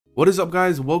What is up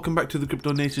guys, welcome back to the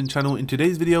Crypto Nation channel. In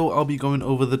today's video I'll be going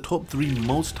over the top 3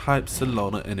 most hyped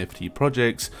Solana NFT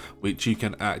projects which you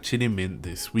can actually mint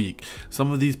this week.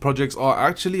 Some of these projects are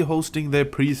actually hosting their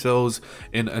pre-sales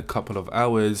in a couple of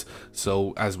hours,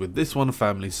 so as with this one,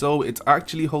 Family Soul, it's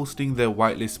actually hosting their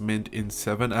whitelist mint in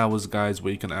 7 hours guys,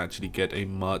 where you can actually get a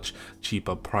much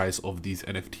cheaper price of these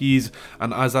NFTs.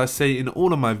 And as I say in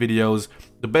all of my videos,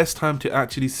 the best time to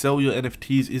actually sell your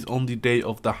NFTs is on the day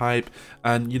of the hype.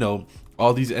 And you know,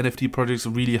 are these NFT projects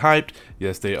really hyped?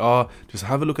 Yes, they are. Just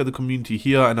have a look at the community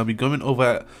here, and I'll be going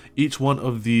over each one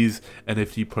of these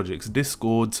NFT projects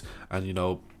discords, and you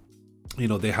know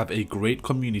they have a great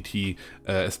community,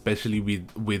 especially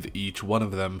with each one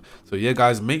of them. So yeah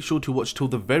guys, make sure to watch till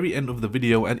the very end of the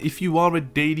video. And if you are a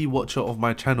daily watcher of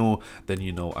my channel, then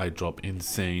you know I drop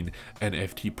insane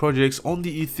NFT projects on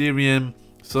the Ethereum,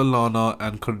 Solana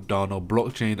and Cardano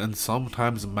blockchain, and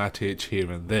sometimes Matic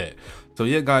here and there. So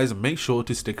yeah guys, make sure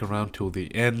to stick around till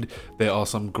the end. There are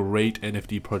some great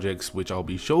NFT projects which I'll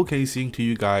be showcasing to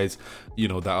you guys, you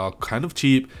know, that are kind of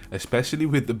cheap, especially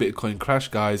with the Bitcoin crash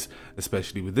guys.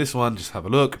 Especially with this one, just have a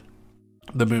look.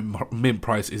 The mint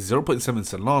price is 0.7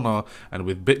 Solana, and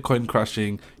with Bitcoin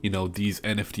crashing, you know, these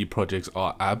NFT projects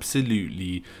are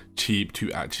absolutely cheap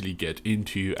to actually get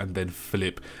into and then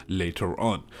flip later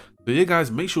on. So yeah guys,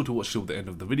 make sure to watch till the end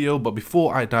of the video. But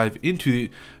before I dive into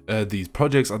these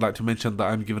projects, I'd like to mention that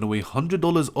I'm giving away $100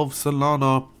 of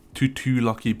Solana to 2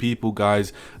 lucky people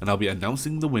guys, and I'll be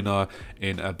announcing the winner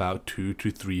in about 2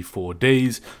 to 4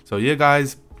 days. So yeah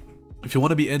guys, if you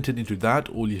want to be entered into that,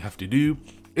 all you have to do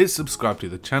is subscribe to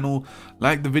the channel,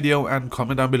 like the video, and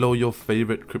comment down below your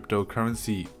favorite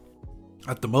cryptocurrency.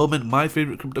 At the moment, my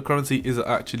favorite cryptocurrency is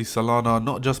actually Solana,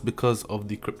 not just because of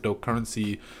the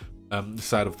cryptocurrency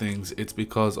side of things, it's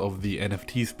because of the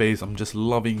NFT space. I'm just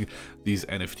loving these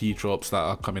NFT drops that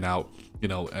are coming out, you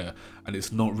know, and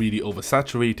it's not really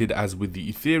oversaturated as with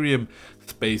the Ethereum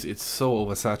space. It's so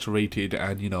oversaturated,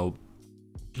 and you know,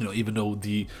 even though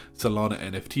the Solana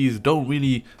NFTs don't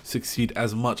really succeed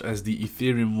as much as the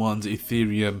Ethereum ones,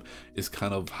 Ethereum is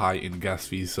kind of high in gas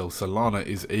fees, so Solana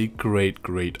is a great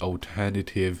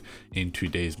alternative in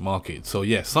today's market. So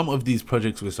yeah, some of these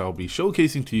projects which I'll be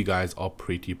showcasing to you guys are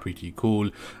pretty cool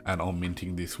and are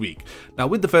minting this week. Now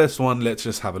with the first one, let's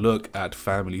just have a look at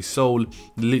Family Soul.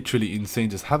 Literally insane.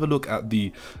 Just have a look at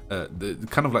the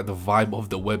kind of like the vibe of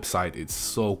the website. It's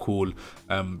so cool.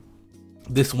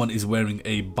 This one is wearing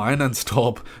a Binance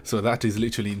top, so that is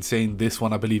literally insane. This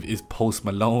one I believe is Post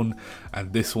Malone,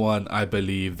 and this one I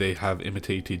believe they have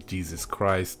imitated Jesus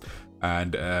Christ.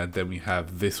 And then we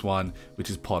have this one which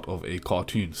is part of a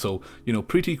cartoon. So you know,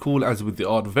 pretty cool as with the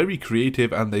art, very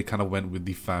creative, and they kind of went with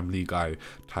the Family Guy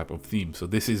type of theme. So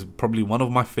this is probably one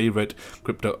of my favorite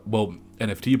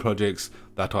NFT projects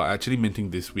that are actually minting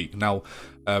this week. Now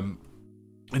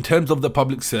in terms of the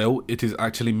public sale, it is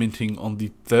actually minting on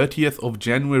the 30th of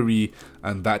January,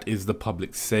 and that is the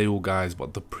public sale guys.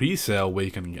 But the pre-sale, where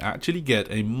you can actually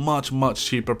get a much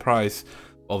cheaper price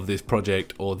of this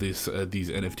project or this these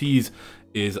NFTs,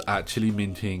 is actually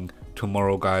minting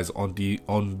tomorrow guys, on the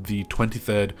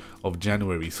 23rd of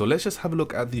January. So let's just have a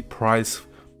look at the price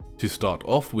to start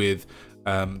off with.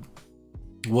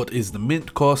 What is the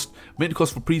mint cost? Mint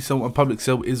cost for pre-sale and public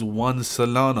sale is 1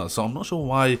 Solana. So I'm not sure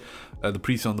why the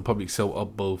pre-sale and the public sale are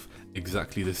both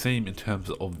exactly the same in terms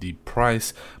of the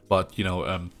price, but you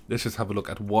know, let's just have a look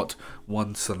at what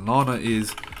 1 Solana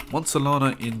is. 1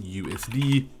 Solana in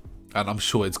USD, and I'm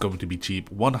sure it's going to be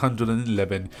cheap,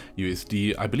 111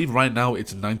 USD. I believe right now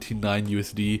it's 99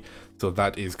 USD, so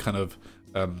that is kind of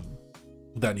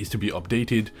that needs to be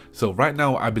updated. So right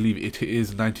now I believe it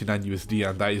is 99 USD,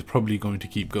 and that is probably going to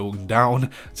keep going down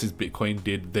since Bitcoin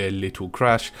did their little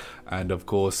crash. And of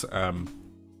course,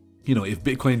 you know, if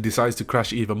Bitcoin decides to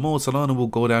crash even more, Solana will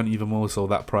go down even more, so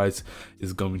that price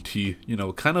is going to, you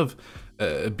know, kind of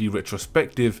be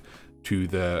retrospective to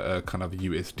the kind of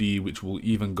USD, which will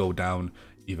even go down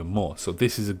even more. So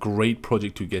this is a great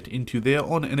project to get into. They're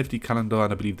on NFT calendar,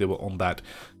 and I believe they were on that,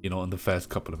 you know, in the first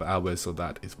couple of hours, so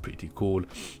that is pretty cool.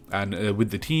 And with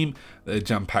the team,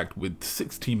 jam-packed with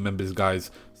 6 team members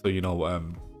guys, so you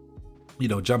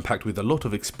know, jam-packed with a lot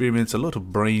of experience, a lot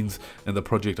of brains in the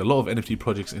project. A lot of NFT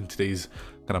projects in today's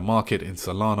kind of market in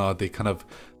Solana, they kind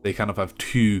of have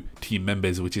 2 team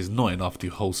members, which is not enough to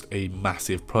host a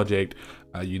massive project.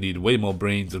 You need way more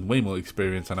brains and way more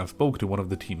experience, and I've spoken to one of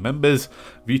the team members,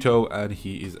 Vito, and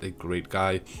he is a great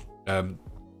guy.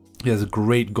 He has a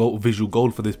great visual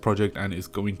goal for this project, and it's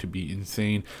going to be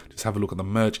insane. Just have a look at the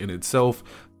merch in itself.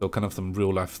 So kind of some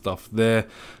real life stuff there.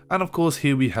 And of course,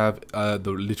 here we have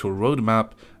the little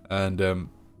roadmap, and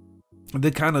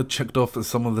they kind of checked off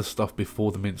some of the stuff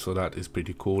before the mint, so that is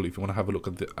pretty cool. If you want to have a look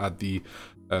at the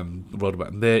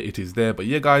roadmap there, it is there. But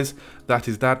yeah guys, that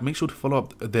is that. Make sure to follow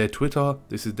up their Twitter.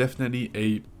 This is definitely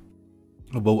a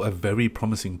very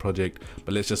promising project,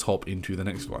 but let's just hop into the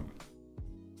next one.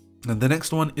 And the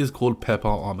next one is called Pepper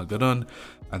Armageddon,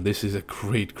 and this is a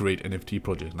great NFT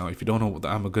project. Now if you don't know what the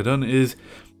Armageddon is,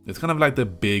 it's kind of like the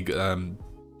big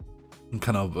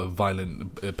kind of a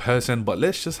violent person, but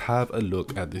let's just have a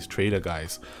look at this trailer,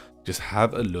 guys. Just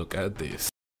have a look at this.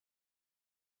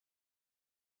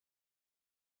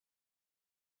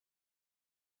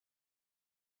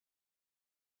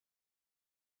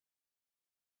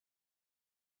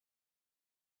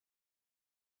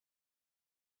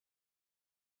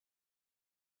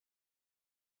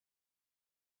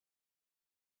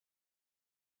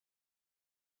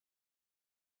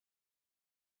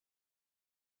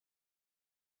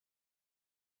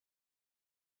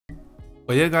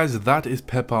 But yeah guys, that is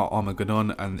Pepper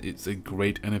Armageddon, and it's a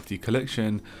great NFT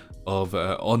collection of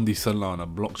on the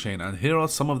Solana blockchain. And here are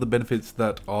some of the benefits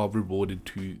that are rewarded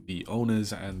to the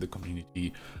owners and the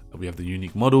community. We have the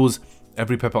unique models.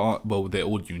 Every Pepper art, well, they're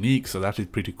all unique, so that is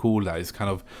pretty cool. That is kind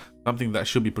of something that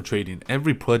should be portrayed in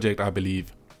every project, I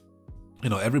believe. You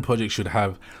know, every project should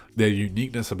have their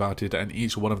uniqueness about it, and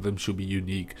each one of them should be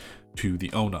unique to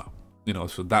the owner. You know,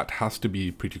 so that has to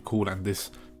be pretty cool, and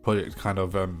this project kind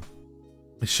of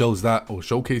shows that, or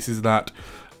showcases that.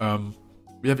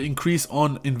 We have increase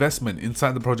on investment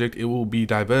inside the project. It will be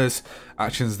diverse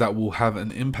actions that will have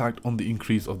an impact on the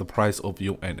increase of the price of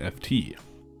your NFT.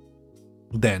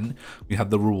 Then we have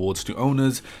the rewards to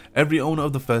owners. Every owner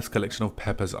of the first collection of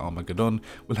Pepper's Armageddon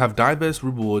will have diverse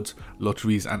rewards,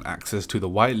 lotteries, and access to the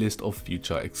whitelist of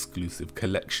future exclusive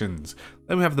collections.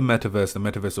 Then we have the metaverse. The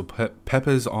metaverse of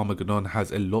Pepper's Armageddon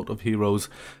has a lot of heroes,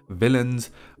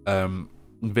 villains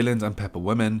and Pepper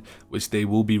women, which they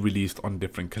will be released on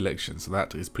different collections. So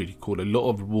that is pretty cool. A lot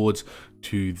of rewards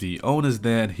to the owners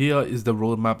there. And here is the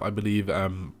roadmap, I believe.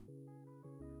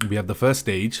 We have the first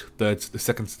stage, the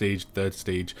second stage, third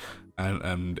stage,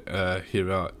 and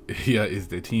here is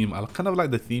the team. I kind of like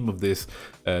the theme of this,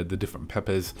 the different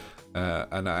peppers,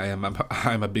 and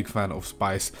I'm a big fan of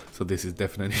spice, so this is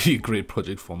definitely a great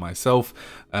project for myself.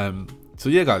 So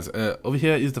yeah guys, over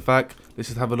here is the fact. Let's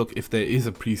just have a look if there is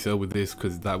a pre-sale with this,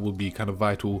 because that will be kind of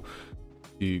vital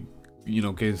to, you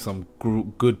know, gain some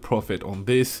good profit on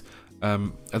this.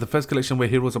 At the first collection where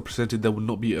heroes are presented, there will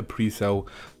not be a pre-sale.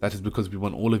 That is because we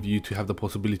want all of you to have the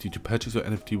possibility to purchase your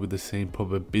NFT with the same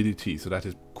probability. So that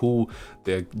is cool.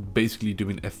 They're basically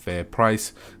doing a fair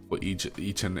price for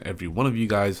each and every one of you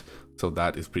guys. So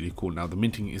that is pretty cool. Now the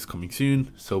minting is coming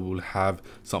soon, so we'll have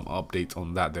some updates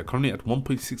on that. They're currently at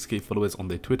 1.6k followers on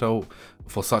their Twitter.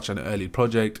 For such an early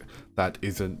project, that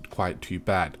isn't quite too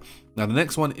bad. Now the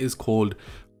next one is called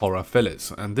Horror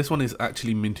Fellas, and this one is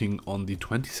actually minting on the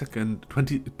 22nd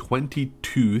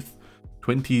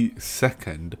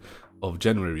of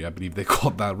January. I believe they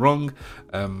got that wrong.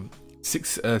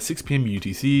 6 p.m.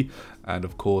 UTC, and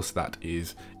of course that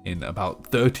is in about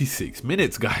 36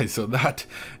 minutes, guys. So that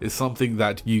is something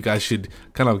that you guys should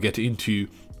kind of get into,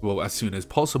 well, as soon as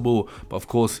possible. But of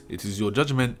course it is your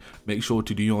judgment. Make sure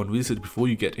to do your own research before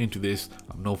you get into this.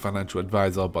 I'm no financial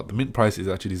advisor, but the mint price is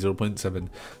actually 0.7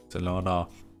 Solana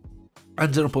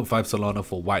and 0.5 Solana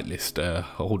for whitelist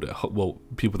holder, well,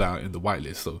 people that are in the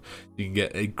whitelist. So you can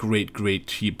get a great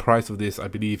cheap price of this. I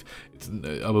believe it's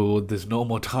well, there's no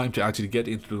more time to actually get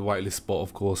into the whitelist spot,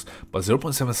 of course, but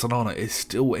 0.7 Solana is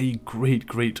still a great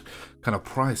kind of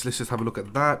price. Let's just have a look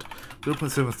at that.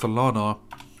 0.7 Solana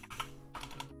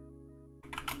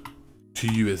to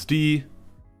USD,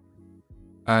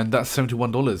 and that's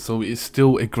 $71. So it's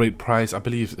still a great price. I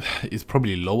believe it's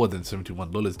probably lower than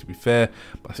 $71 to be fair,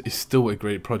 but it's still a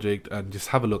great project. And just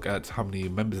have a look at how many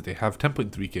members they have.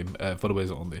 10.3k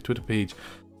followers on their Twitter page,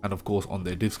 and of course on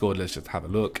their Discord. Let's just have a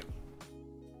look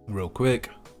real quick.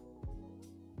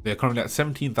 They're currently at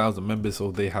 17,000 members,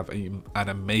 so they have an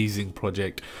amazing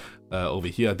project over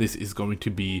here. This is going to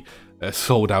be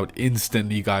sold out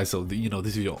instantly, guys. So you know,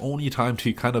 this is your only time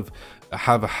to kind of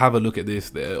have a look at this.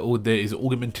 There is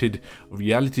augmented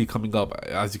reality coming up,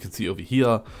 as you can see over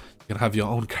here. You can have your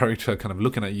own character kind of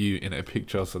looking at you in a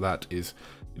picture, so that is,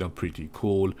 you know, pretty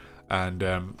cool. And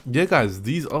yeah guys,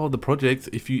 these are the projects.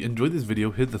 If you enjoyed this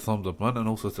video, hit the thumbs up button and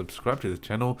also subscribe to the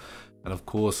channel, and of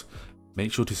course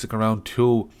make sure to stick around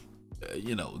till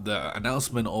you know, the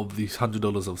announcement of these $100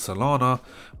 of Solana,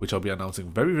 which I'll be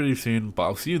announcing very soon. But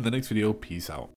I'll see you in the next video. Peace out.